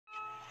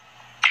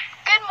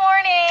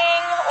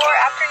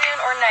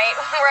or night,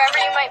 wherever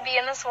you might be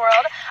in this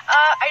world.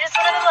 I just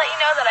wanted to let you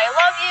know that I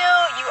love you,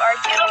 you are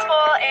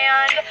beautiful,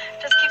 and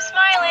just keep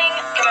smiling.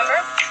 Remember,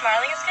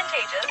 smiling is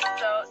contagious,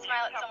 so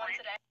smile at someone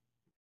today.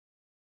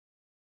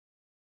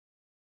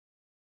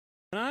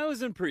 When I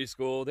was in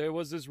preschool, there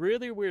was this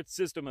really weird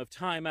system of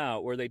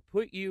timeout where they'd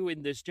put you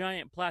in this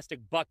giant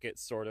plastic bucket,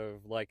 sort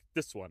of like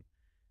this one.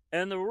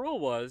 And the rule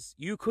was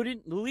you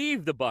couldn't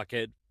leave the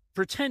bucket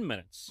for 10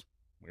 minutes.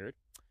 Weird.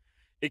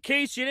 In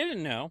case you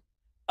didn't know,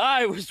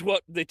 I was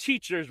what the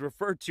teachers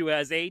referred to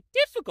as a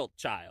difficult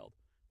child,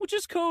 which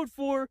is code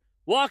for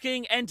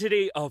walking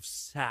entity of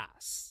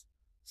sass.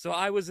 So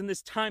I was in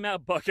this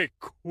timeout bucket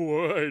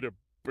quite a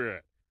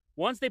bit.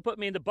 Once they put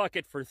me in the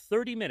bucket for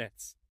 30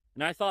 minutes,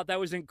 and I thought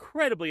that was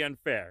incredibly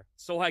unfair.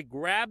 So I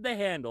grabbed the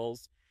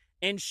handles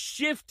and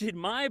shifted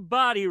my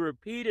body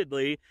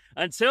repeatedly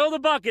until the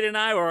bucket and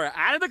I were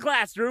out of the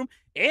classroom,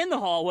 in the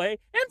hallway,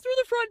 and through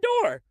the front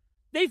door.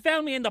 They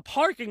found me in the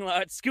parking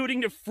lot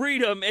scooting to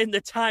freedom in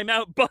the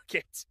timeout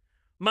bucket.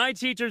 My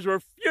teachers were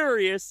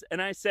furious,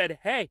 and I said,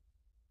 hey,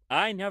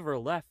 I never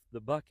left the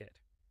bucket.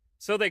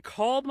 So they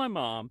called my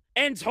mom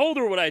and told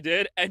her what I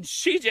did, and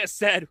she just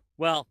said,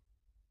 well,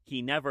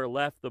 he never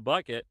left the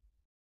bucket.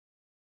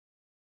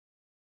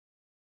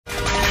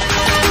 Invisible.